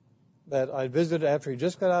area, that I visited after he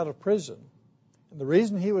just got out of prison. And the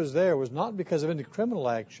reason he was there was not because of any criminal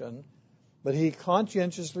action, but he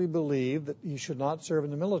conscientiously believed that he should not serve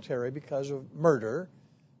in the military because of murder,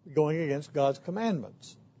 going against God's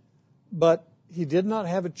commandments. But he did not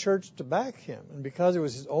have a church to back him, and because it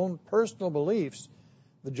was his own personal beliefs,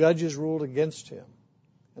 the judges ruled against him.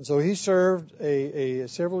 And so he served a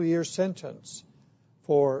several-year sentence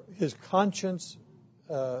for his conscience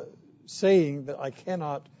saying that I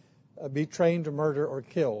cannot be trained to murder or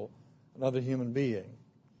kill another human being.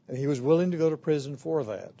 And he was willing to go to prison for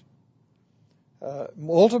that.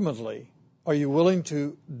 Ultimately, are you willing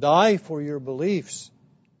to die for your beliefs?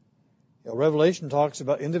 Revelation talks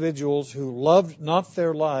about individuals who loved not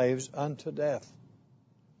their lives unto death.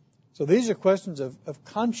 So these are questions of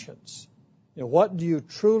conscience. What do you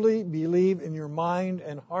truly believe in your mind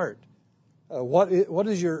and heart? What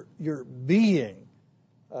is your being?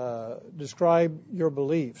 Describe your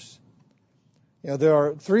beliefs. There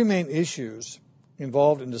are three main issues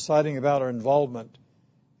involved in deciding about our involvement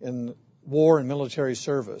in war and military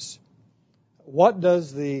service. What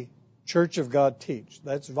does the Church of God teach?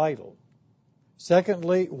 That's vital.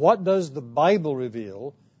 Secondly, what does the Bible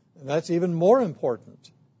reveal? And that's even more important.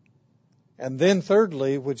 And then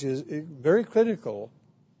thirdly, which is very critical,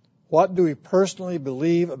 what do we personally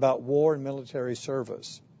believe about war and military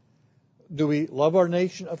service? Do we love our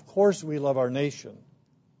nation? Of course we love our nation.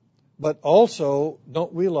 But also,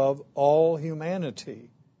 don't we love all humanity?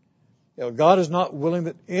 God is not willing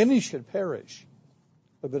that any should perish,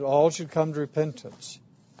 but that all should come to repentance.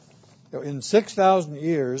 In 6,000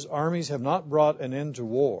 years, armies have not brought an end to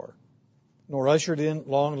war, nor ushered in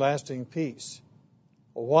long-lasting peace.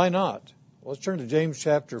 Well, why not? Let's turn to James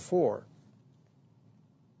chapter 4.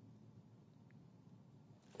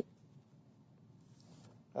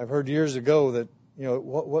 I've heard years ago that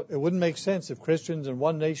it wouldn't make sense if Christians in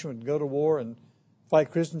one nation would go to war and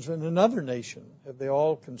fight Christians in another nation if they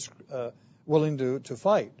all willing to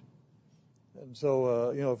fight. And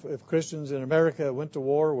so, if Christians in America went to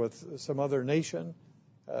war with some other nation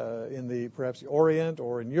in perhaps the Orient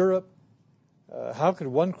or in Europe, how could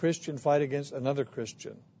one Christian fight against another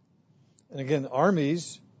Christian? And again,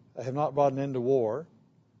 armies have not brought an end to war.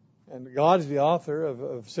 And God is the author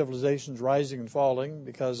of civilizations rising and falling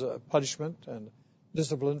because of punishment and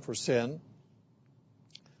discipline for sin.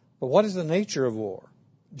 But what is the nature of war?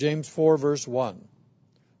 James 4, verse 1.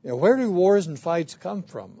 Where do wars and fights come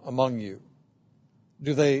from among you?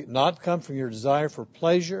 Do they not come from your desire for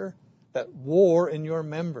pleasure that war in your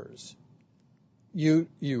members? You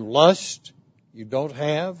lust, you don't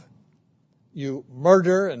have. You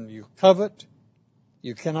murder and you covet.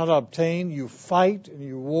 You cannot obtain. You fight and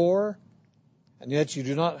you war. And yet you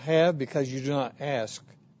do not have because you do not ask.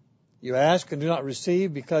 You ask and do not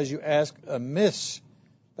receive because you ask amiss,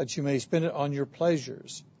 that you may spend it on your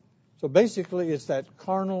pleasures. So basically it's that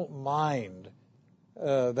carnal mind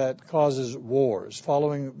that causes wars,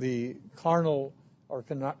 following the carnal or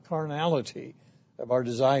carnality of our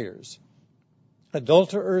desires.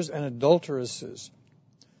 Adulterers and adulteresses,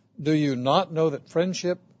 do you not know that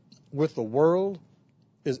friendship with the world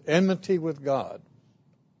is enmity with God?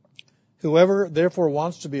 Whoever therefore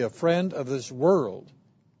wants to be a friend of this world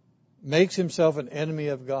makes himself an enemy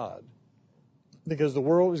of God, because the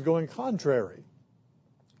world is going contrary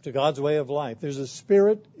to God's way of life. There's a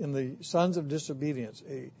spirit in the sons of disobedience,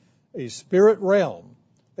 a spirit realm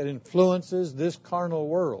that influences this carnal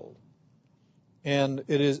world. And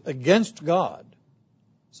it is against God.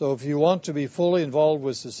 So if you want to be fully involved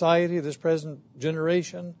with society, this present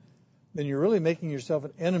generation, then you're really making yourself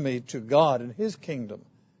an enemy to God and His kingdom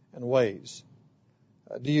and ways.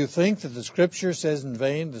 Do you think that the Scripture says in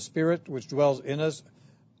vain, the Spirit which dwells in us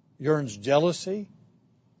yearns jealousy?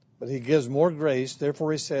 But He gives more grace.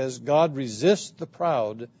 Therefore He says, God resists the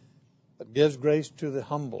proud, but gives grace to the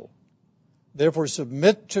humble. Therefore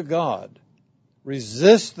submit to God.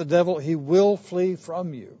 Resist the devil, he will flee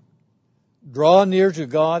from you. Draw near to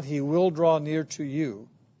God, He will draw near to you.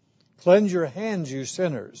 Cleanse your hands, you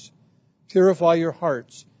sinners. Purify your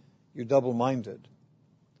hearts, you double-minded.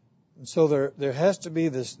 And so there has to be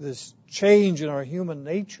this change in our human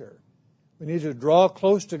nature. We need to draw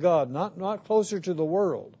close to God, not closer to the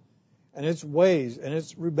world and its ways and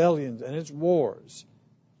its rebellions and its wars,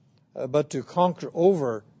 but to conquer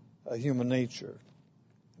over human nature.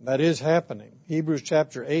 That is happening. Hebrews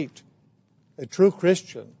chapter 8, a true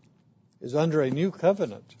Christian is under a new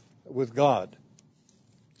covenant with God.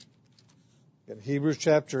 In Hebrews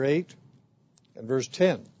chapter 8 and verse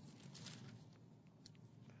 10.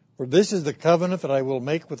 For this is the covenant that I will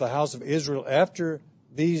make with the house of Israel after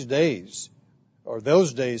these days, or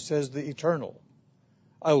those days, says the Eternal.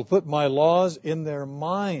 I will put my laws in their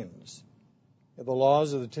minds. The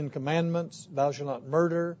laws of the Ten Commandments, thou shalt not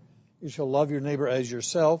murder, you shall love your neighbor as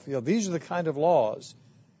yourself. These are the kind of laws.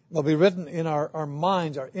 They'll be written in our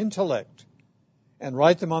minds, our intellect, and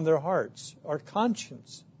write them on their hearts, our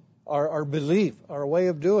conscience, our belief, our way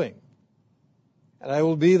of doing. And I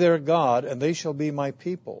will be their God, and they shall be my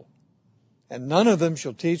people. And none of them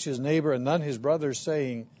shall teach his neighbor and none his brother,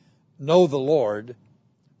 saying, Know the Lord,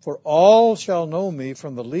 for all shall know me,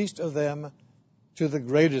 from the least of them to the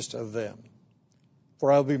greatest of them.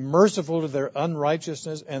 For I will be merciful to their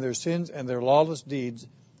unrighteousness, and their sins and their lawless deeds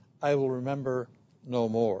I will remember no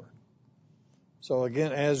more. So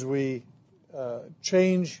again, as we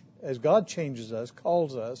change, as God changes us,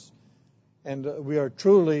 calls us, and we are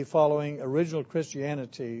truly following original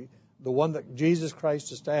Christianity, the one that Jesus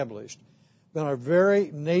Christ established, then our very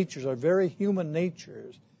natures, our very human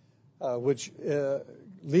natures, which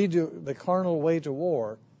lead to the carnal way to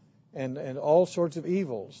war and all sorts of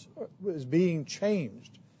evils, is being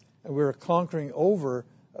changed. And we're conquering over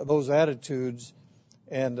those attitudes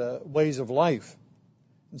and ways of life.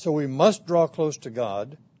 And so we must draw close to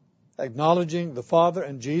God, acknowledging the Father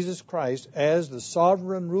and Jesus Christ as the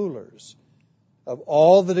sovereign rulers of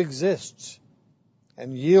all that exists,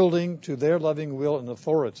 and yielding to their loving will and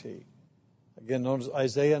authority, again known as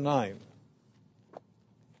Isaiah 9.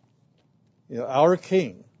 Our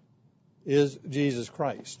King is Jesus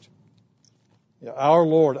Christ. Our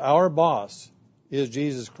Lord, our boss is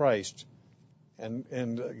Jesus Christ.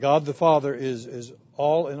 And God the Father is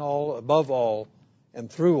all in all, above all, and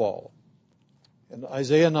through all. In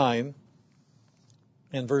Isaiah 9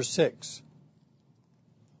 and verse 6,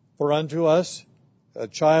 For unto us a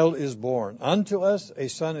child is born, unto us a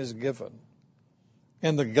son is given,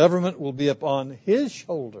 and the government will be upon his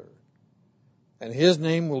shoulder, and his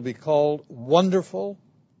name will be called Wonderful,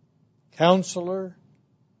 Counselor,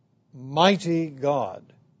 Mighty God.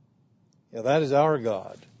 That is our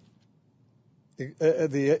God.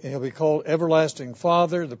 He'll be called Everlasting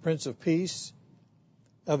Father, the Prince of Peace.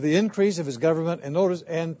 Of the increase of his government, and notice,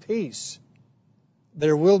 and peace,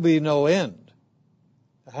 there will be no end.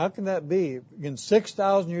 How can that be? In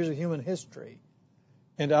 6,000 years of human history,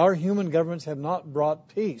 and our human governments have not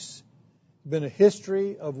brought peace. It's been a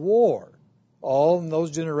history of war, all in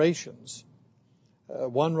those generations.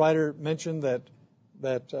 One writer mentioned that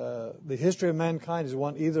the history of mankind is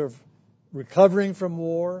one either of recovering from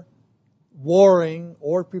war, warring,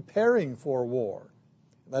 or preparing for war.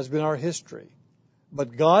 That's been our history.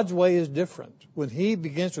 But God's way is different. When He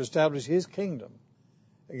begins to establish His kingdom,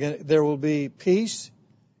 again, there will be peace,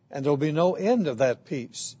 and there will be no end of that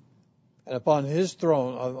peace. And upon His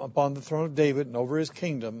throne, upon the throne of David and over His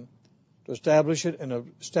kingdom, to establish it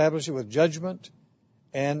and establish it with judgment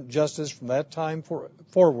and justice from that time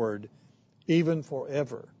forward, even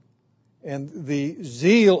forever. And the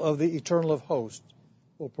zeal of the Eternal of Hosts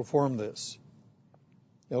will perform this.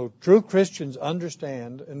 True Christians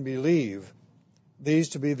understand and believe these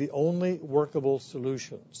to be the only workable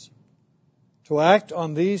solutions. To act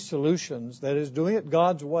on these solutions, that is, doing it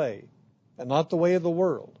God's way, and not the way of the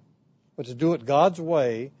world, but to do it God's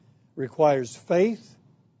way, requires faith.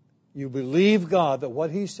 You believe God that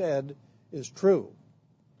what He said is true,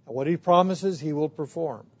 and what He promises He will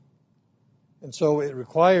perform. And so it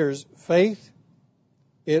requires faith,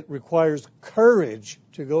 It requires courage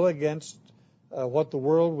to go against what the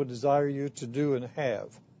world would desire you to do and have.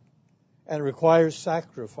 And it requires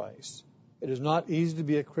sacrifice. It is not easy to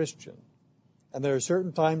be a Christian. And there are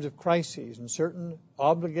certain times of crises and certain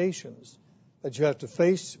obligations that you have to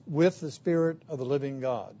face with the Spirit of the living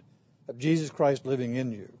God, of Jesus Christ living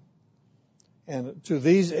in you. And to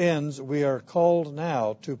these ends, we are called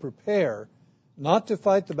now to prepare, not to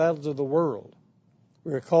fight the battles of the world.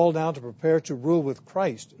 We are called now to prepare to rule with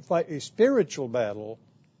Christ, fight a spiritual battle,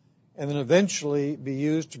 and then eventually be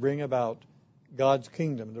used to bring about God's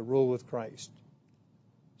kingdom, to rule with Christ.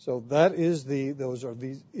 So those are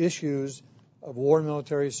the issues of war and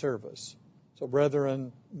military service. So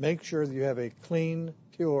brethren, make sure that you have a clean,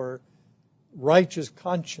 pure, righteous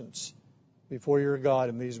conscience before your God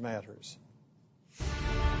in these matters.